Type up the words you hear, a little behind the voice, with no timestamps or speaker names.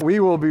We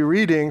will be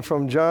reading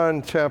from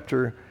John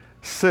chapter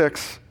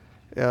 6,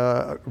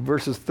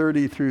 verses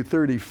 30 through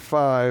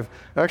 35.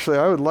 Actually,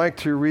 I would like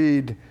to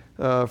read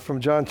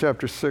from John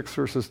chapter 6,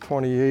 verses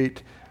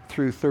 28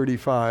 through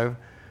 35.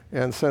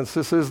 And since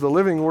this is the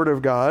living Word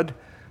of God,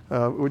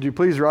 would you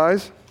please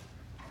rise?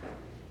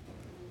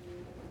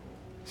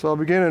 So I'll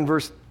begin in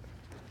verse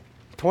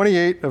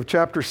 28 of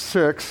chapter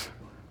 6,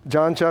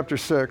 John chapter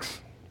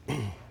 6,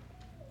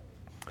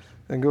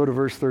 and go to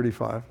verse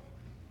 35.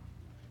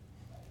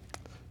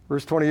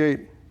 Verse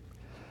 28,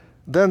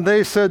 Then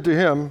they said to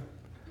him,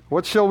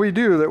 What shall we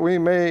do that we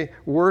may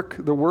work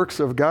the works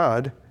of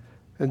God?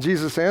 And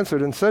Jesus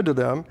answered and said to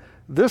them,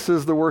 This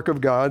is the work of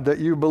God, that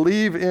you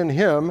believe in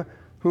him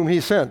whom he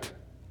sent.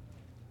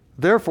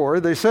 Therefore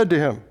they said to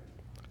him,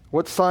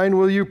 What sign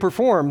will you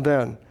perform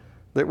then,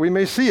 that we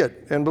may see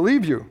it and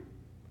believe you?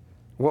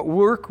 What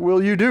work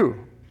will you do?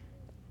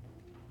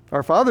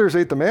 Our fathers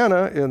ate the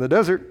manna in the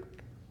desert,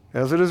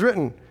 as it is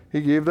written,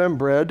 He gave them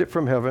bread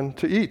from heaven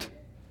to eat.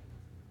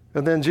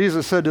 And then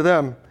Jesus said to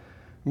them,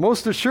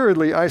 Most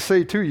assuredly I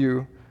say to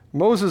you,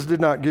 Moses did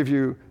not give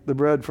you the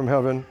bread from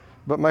heaven,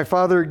 but my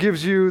Father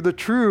gives you the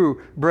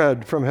true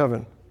bread from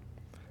heaven.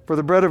 For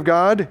the bread of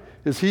God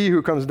is he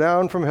who comes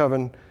down from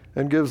heaven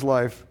and gives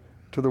life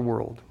to the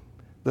world.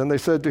 Then they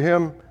said to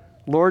him,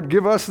 Lord,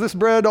 give us this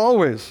bread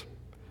always.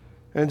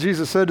 And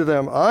Jesus said to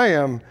them, I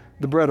am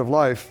the bread of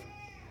life.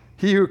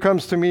 He who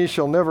comes to me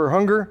shall never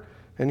hunger,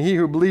 and he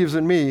who believes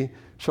in me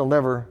shall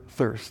never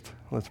thirst.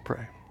 Let's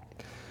pray.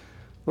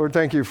 Lord,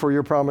 thank you for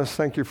your promise.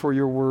 Thank you for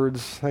your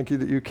words. Thank you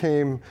that you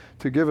came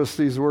to give us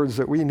these words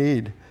that we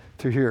need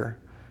to hear,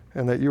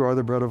 and that you are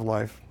the bread of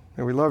life.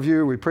 And we love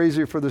you. We praise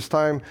you for this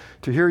time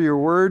to hear your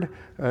word.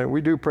 And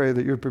we do pray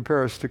that you would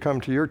prepare us to come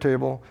to your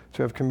table,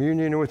 to have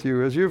communion with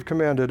you as you have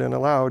commanded and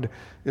allowed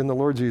in the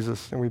Lord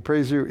Jesus. And we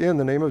praise you in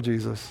the name of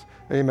Jesus.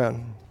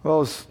 Amen. Well, it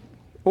was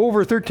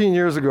over 13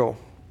 years ago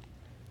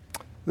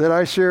that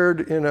I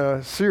shared in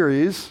a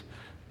series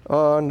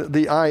on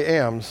the I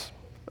Ams.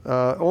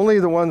 Only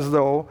the ones,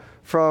 though,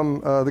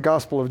 from the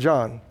Gospel of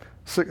John,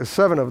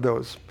 7 of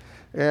those.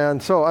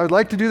 And so I'd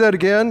like to do that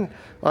again.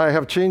 I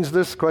have changed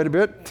this quite a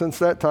bit since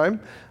that time.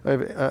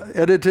 I've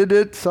edited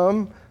it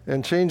some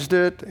and changed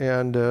it,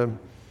 and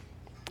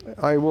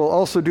I will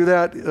also do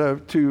that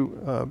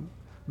to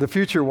the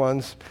future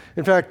ones.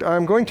 In fact,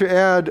 I'm going to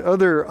add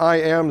other I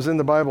Ams in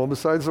the Bible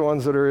besides the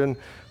ones that are in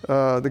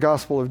the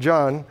Gospel of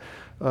John,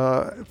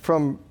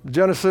 from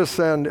Genesis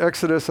and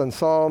Exodus and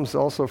Psalms,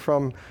 also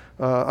from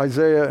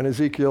Isaiah and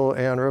Ezekiel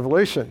and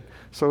Revelation.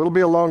 So it'll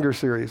be a longer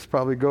series,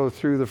 probably go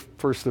through the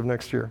first of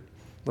next year,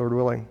 Lord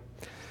willing.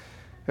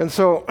 And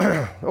so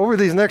over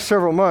these next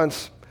several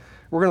months,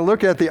 we're going to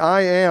look at the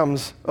I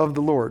Ams of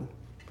the Lord.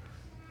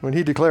 When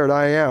he declared,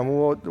 I am,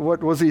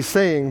 what was he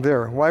saying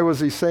there? Why was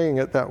he saying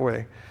it that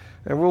way?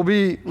 And we'll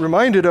be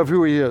reminded of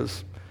who he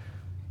is.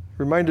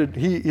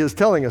 He is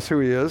telling us who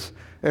he is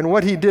and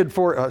what he did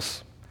for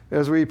us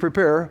as we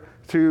prepare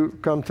to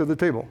come to the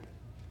table.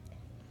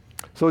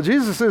 So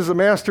Jesus is a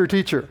master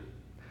teacher.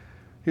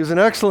 He was an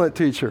excellent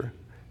teacher.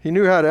 He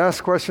knew how to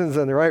ask questions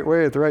in the right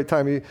way at the right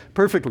time,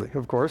 perfectly,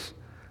 of course.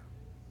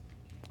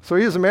 So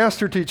he is a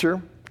master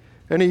teacher,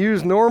 and he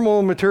used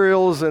normal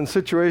materials and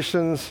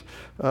situations,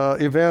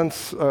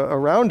 events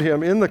around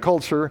him in the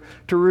culture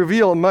to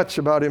reveal much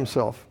about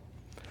himself.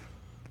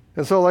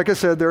 And so, like I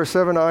said, there are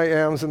 7 I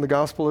Ams in the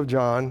Gospel of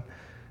John,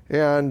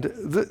 and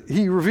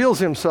he reveals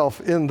himself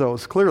in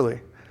those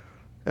clearly,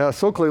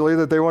 so clearly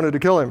that they wanted to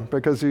kill him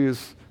because he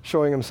is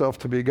showing himself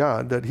to be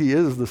God, that he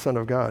is the Son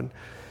of God.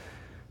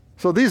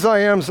 So these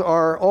I Ams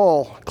are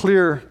all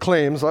clear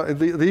claims.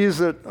 These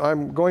that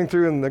I'm going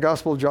through in the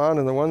Gospel of John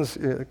and the ones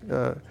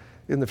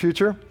in the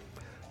future,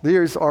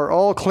 these are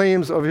all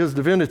claims of his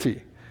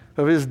divinity,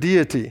 of his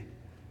deity.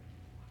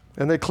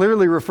 And they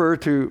clearly refer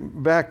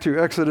back to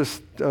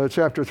Exodus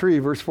chapter 3,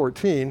 verse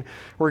 14,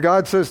 where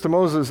God says to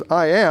Moses,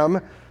 I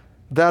am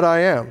that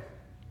I am.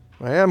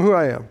 I am who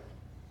I am.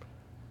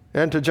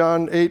 And to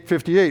John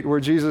 8:58, where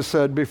Jesus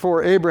said,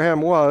 Before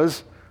Abraham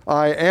was,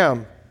 I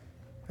am.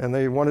 And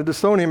they wanted to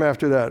stone him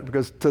after that,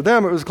 because to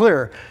them it was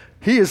clear.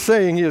 He is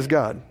saying he is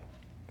God.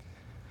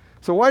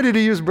 So why did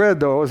he use bread,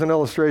 though, as an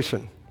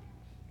illustration?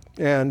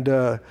 And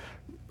a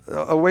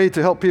way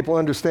to help people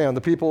understand,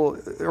 the people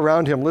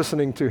around him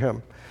listening to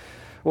him.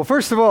 Well,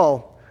 first of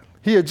all,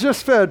 he had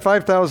just fed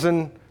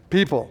 5,000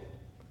 people,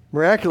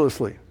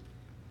 miraculously.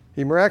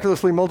 He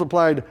miraculously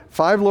multiplied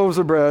 5 loaves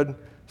of bread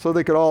so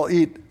they could all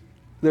eat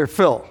their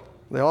fill.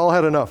 They all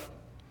had enough.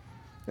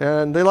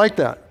 And they liked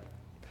that.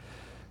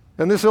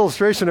 And this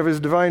illustration of his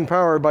divine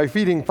power by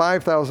feeding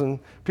 5,000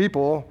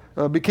 people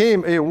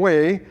became a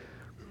way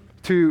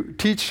to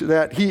teach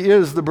that he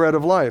is the bread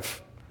of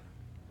life,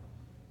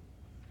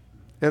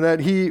 and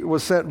that he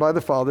was sent by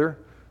the Father,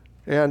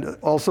 and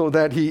also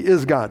that he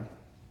is God.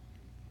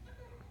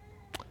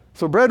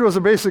 So bread was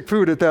a basic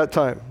food at that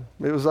time.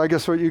 It was, I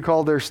guess, what you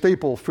call their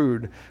staple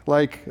food,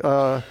 like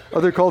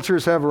other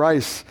cultures have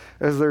rice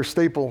as their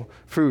staple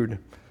food,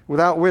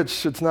 without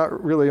which it's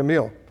not really a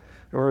meal,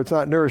 or it's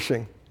not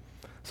nourishing.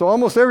 So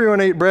almost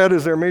everyone ate bread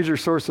as their major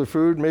source of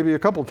food, maybe a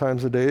couple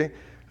times a day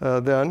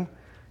then.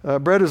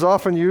 Bread is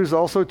often used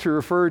also to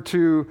refer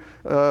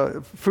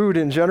to food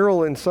in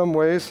general in some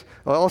ways.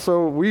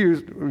 Also, we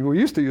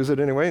used to use it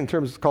anyway in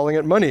terms of calling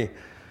it money.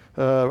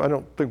 I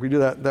don't think we do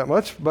that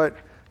much, but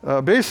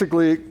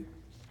basically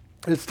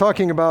it's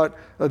talking about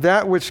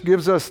that which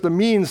gives us the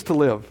means to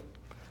live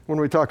when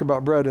we talk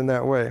about bread in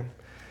that way.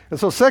 And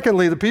so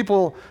secondly, the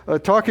people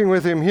talking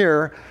with him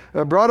here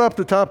brought up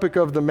the topic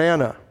of the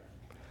manna.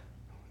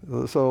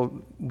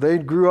 So they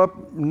grew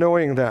up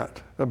knowing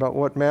that, about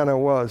what manna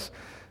was.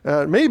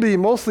 Maybe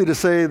mostly to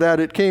say that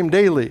it came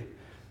daily.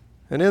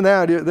 And in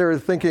that, they're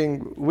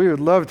thinking, we would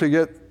love to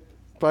get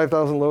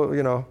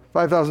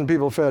 5,000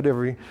 people fed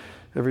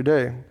every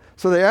day.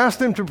 So they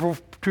asked him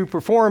to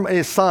perform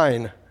a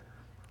sign.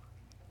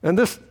 And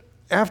this,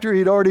 after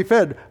he'd already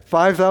fed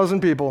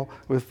 5,000 people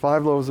with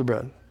 5 loaves of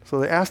bread. So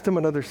they asked him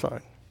another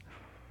sign.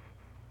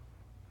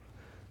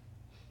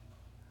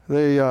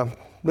 They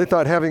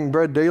thought having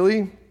bread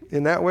daily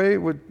in that way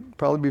would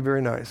probably be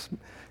very nice.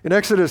 In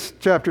Exodus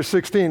chapter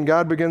 16,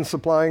 God begins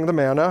supplying the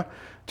manna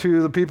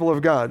to the people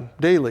of God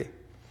daily.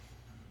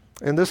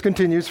 And this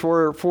continues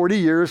for 40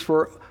 years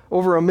for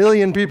over 1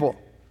 million people.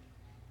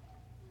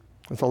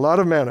 That's a lot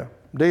of manna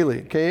daily.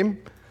 It came,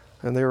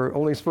 and they were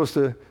only supposed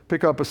to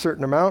pick up a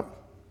certain amount.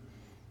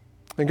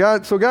 And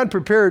God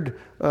prepared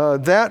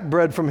that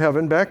bread from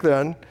heaven back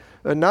then,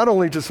 not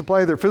only to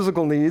supply their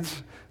physical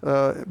needs,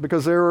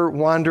 because they were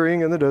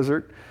wandering in the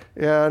desert,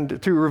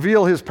 and to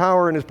reveal his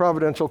power and his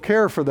providential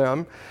care for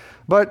them,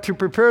 but to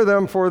prepare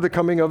them for the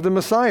coming of the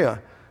Messiah,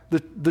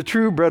 the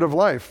true bread of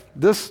life,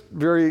 this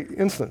very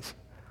instance.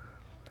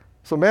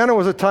 So manna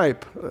was a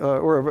type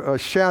or a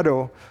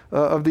shadow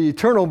of the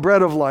eternal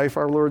bread of life,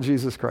 our Lord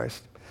Jesus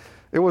Christ.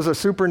 It was a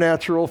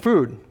supernatural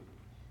food.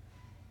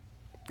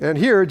 And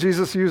here,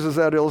 Jesus uses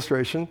that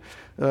illustration,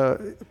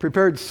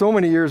 prepared so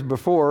many years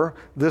before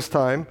this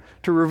time,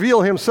 to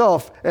reveal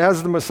himself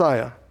as the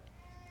Messiah.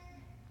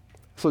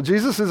 So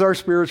Jesus is our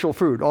spiritual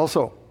food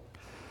also.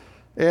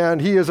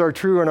 And he is our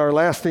true and our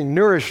lasting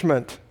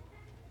nourishment.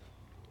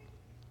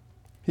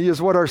 He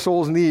is what our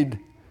souls need,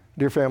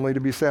 dear family, to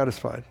be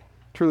satisfied,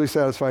 truly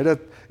satisfied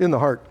in the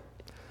heart.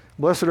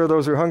 Blessed are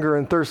those who hunger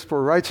and thirst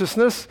for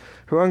righteousness,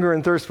 who hunger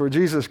and thirst for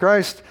Jesus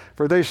Christ,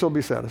 for they shall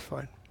be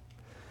satisfied.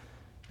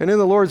 And in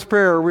the Lord's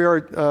Prayer, we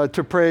are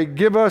to pray,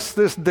 give us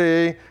this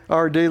day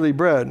our daily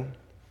bread.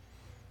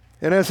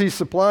 And as he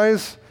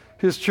supplies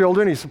his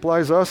children, he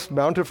supplies us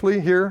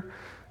bountifully here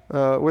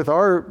with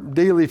our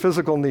daily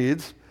physical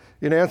needs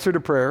in answer to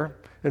prayer,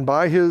 and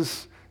by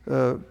his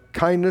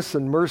kindness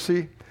and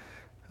mercy,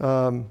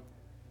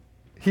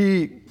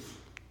 he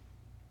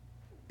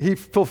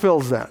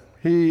fulfills that.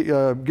 He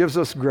gives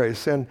us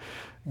grace and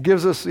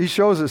he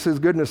shows us his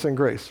goodness and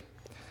grace.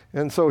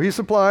 And so he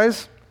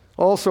supplies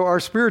also our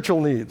spiritual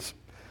needs.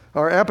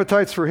 Our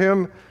appetites for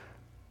him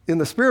in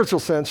the spiritual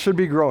sense should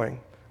be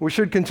growing. We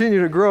should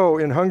continue to grow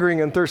in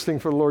hungering and thirsting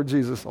for the Lord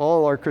Jesus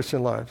all our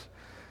Christian lives.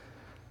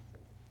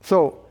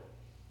 So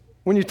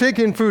when you take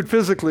in food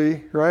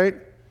physically, right,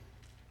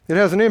 it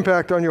has an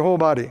impact on your whole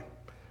body.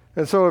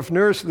 And so if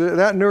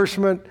that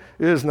nourishment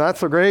is not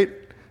so great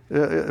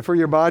for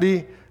your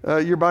body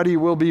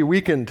will be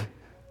weakened.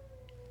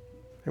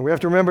 And we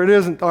have to remember it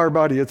isn't our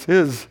body, it's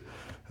his.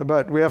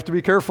 But we have to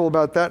be careful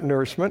about that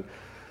nourishment.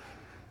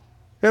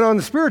 And on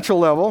the spiritual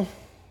level,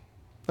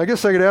 I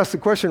guess I could ask the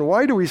question,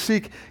 why do we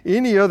seek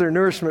any other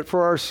nourishment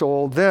for our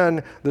soul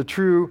than the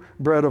true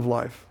bread of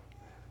life?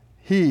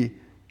 We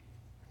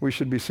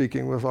should be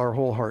seeking with our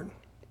whole heart,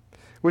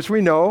 which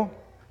we know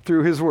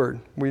through his word.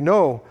 We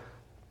know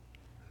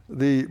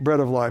the bread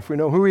of life. We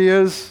know who he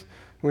is.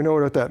 We know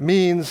what that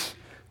means.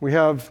 We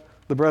have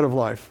the bread of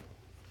life.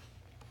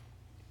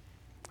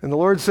 And the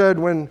Lord said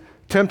when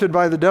tempted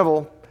by the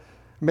devil,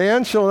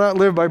 man shall not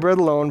live by bread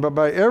alone, but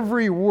by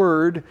every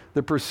word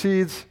that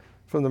proceeds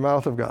from the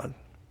mouth of God.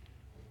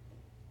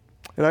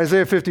 In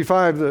Isaiah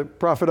 55, the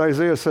prophet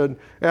Isaiah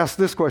asked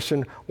this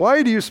question,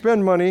 why do you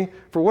spend money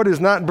for what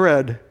is not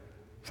bread,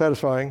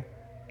 satisfying,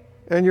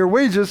 and your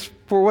wages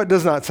for what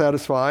does not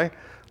satisfy?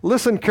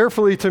 Listen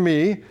carefully to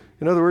me,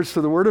 in other words,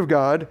 to the word of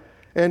God,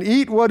 and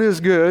eat what is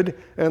good,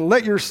 and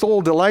let your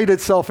soul delight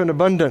itself in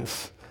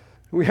abundance.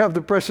 We have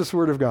the precious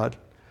word of God.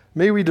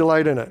 May we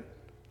delight in it.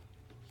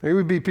 May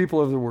we be people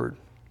of the word.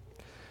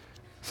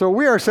 So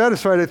we are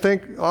satisfied, I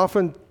think,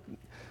 often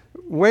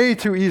way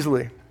too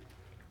easily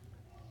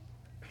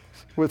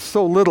with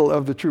so little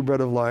of the true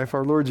bread of life,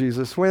 our Lord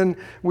Jesus, when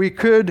we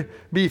could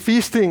be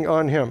feasting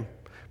on him,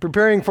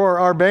 preparing for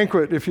our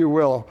banquet, if you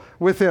will,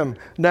 with him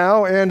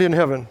now and in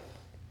heaven.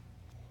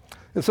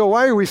 And so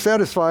why are we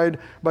satisfied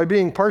by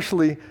being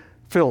partially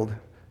filled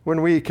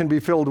when we can be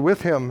filled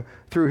with him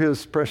through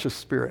his precious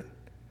Spirit?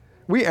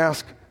 We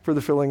ask for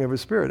the filling of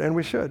his Spirit, and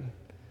we should.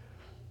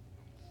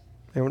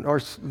 And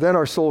then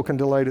our soul can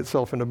delight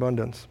itself in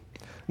abundance.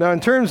 Now, in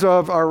terms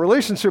of our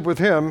relationship with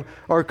him,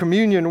 our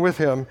communion with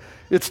him,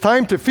 it's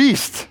time to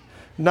feast,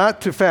 not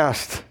to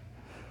fast.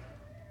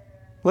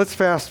 Let's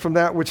fast from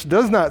that which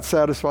does not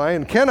satisfy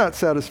and cannot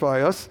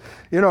satisfy us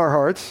in our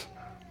hearts,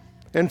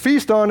 and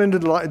feast on and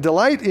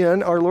delight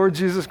in our Lord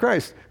Jesus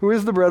Christ, who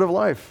is the bread of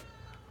life.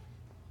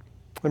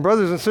 And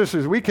brothers and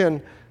sisters, we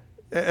can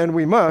and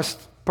we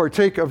must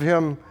partake of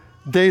him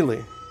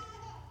daily,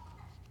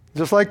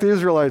 just like the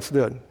Israelites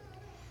did.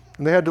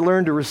 And they had to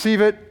learn to receive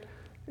it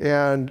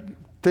and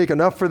take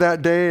enough for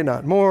that day,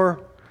 not more.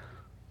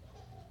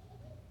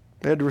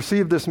 They had to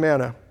receive this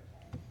manna.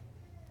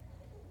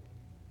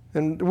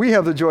 And we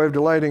have the joy of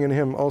delighting in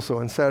him also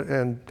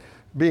and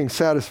being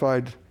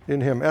satisfied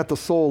in him at the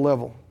soul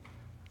level.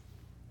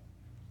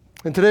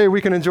 And today we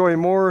can enjoy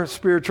more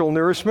spiritual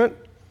nourishment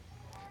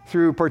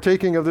through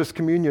partaking of this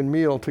communion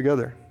meal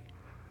together.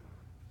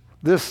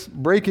 This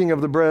breaking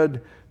of the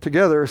bread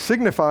together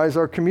signifies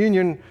our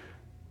communion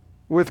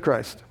with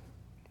Christ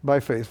by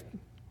faith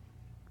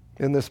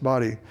in this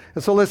body.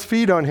 And so let's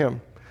feed on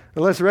him.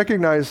 And let's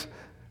recognize,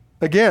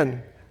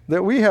 again,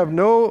 that we have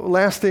no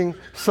lasting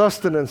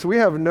sustenance. We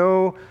have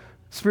no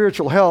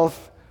spiritual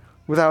health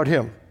without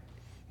him.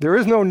 There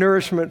is no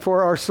nourishment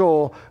for our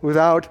soul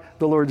without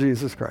the Lord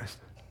Jesus Christ.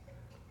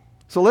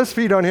 So let's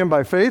feed on him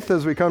by faith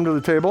as we come to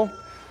the table,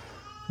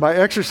 by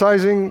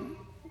exercising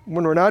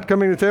when we're not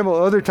coming to the table,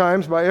 other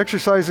times by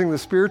exercising the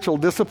spiritual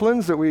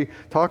disciplines that we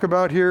talk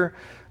about here,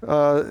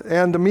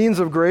 and the means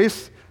of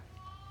grace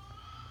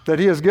that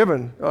he has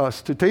given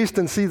us to taste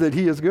and see that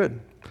he is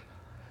good.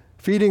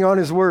 Feeding on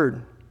his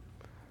word,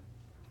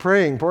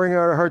 praying, pouring out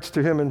our hearts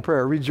to him in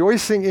prayer,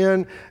 rejoicing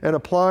in and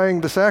applying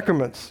the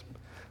sacraments,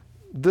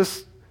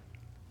 this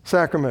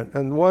sacrament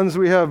and ones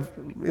we have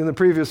in the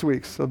previous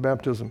weeks of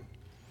baptism.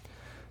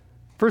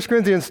 1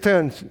 Corinthians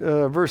 10,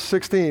 verse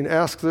 16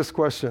 asks this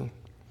question: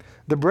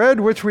 the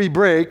bread which we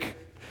break,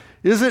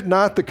 is it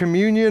not the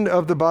communion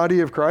of the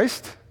body of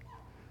Christ?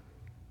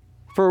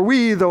 For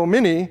we, though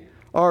many,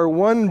 are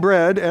one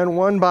bread and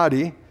one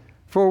body,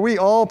 for we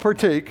all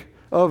partake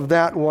of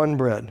that one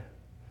bread.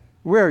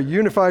 We are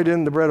unified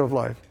in the bread of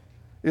life,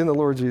 in the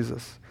Lord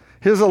Jesus.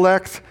 His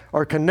elect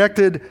are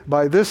connected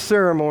by this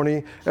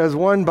ceremony as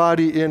one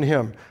body in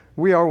him.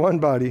 We are one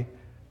body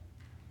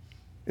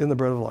in the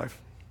bread of life.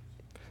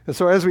 And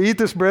so as we eat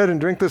this bread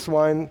and drink this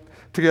wine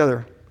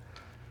together,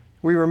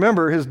 we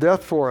remember his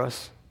death for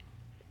us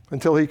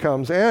until he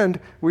comes. And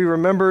we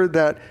remember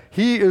that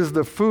he is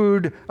the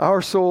food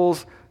our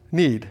souls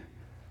need,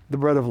 the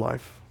bread of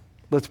life.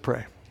 Let's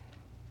pray.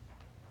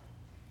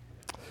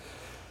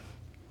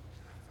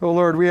 Oh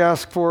Lord, we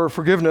ask for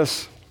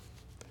forgiveness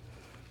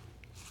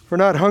for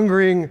not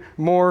hungering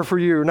more for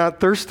you, not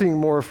thirsting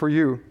more for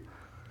you.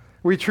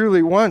 We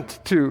truly want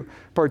to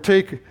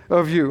partake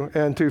of you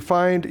and to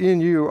find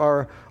in you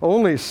our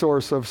only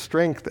source of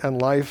strength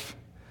and life.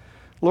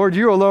 Lord,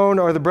 you alone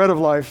are the bread of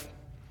life.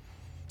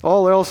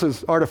 All else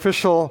is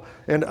artificial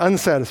and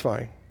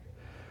unsatisfying.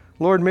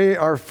 Lord, may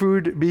our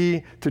food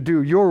be to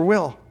do your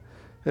will,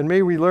 and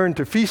may we learn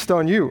to feast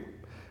on you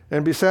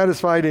and be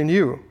satisfied in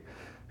you.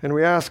 And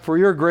we ask for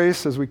your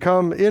grace as we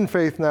come in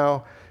faith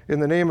now in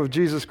the name of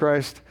Jesus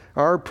Christ,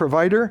 our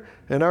provider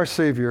and our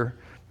Savior.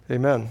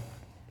 Amen.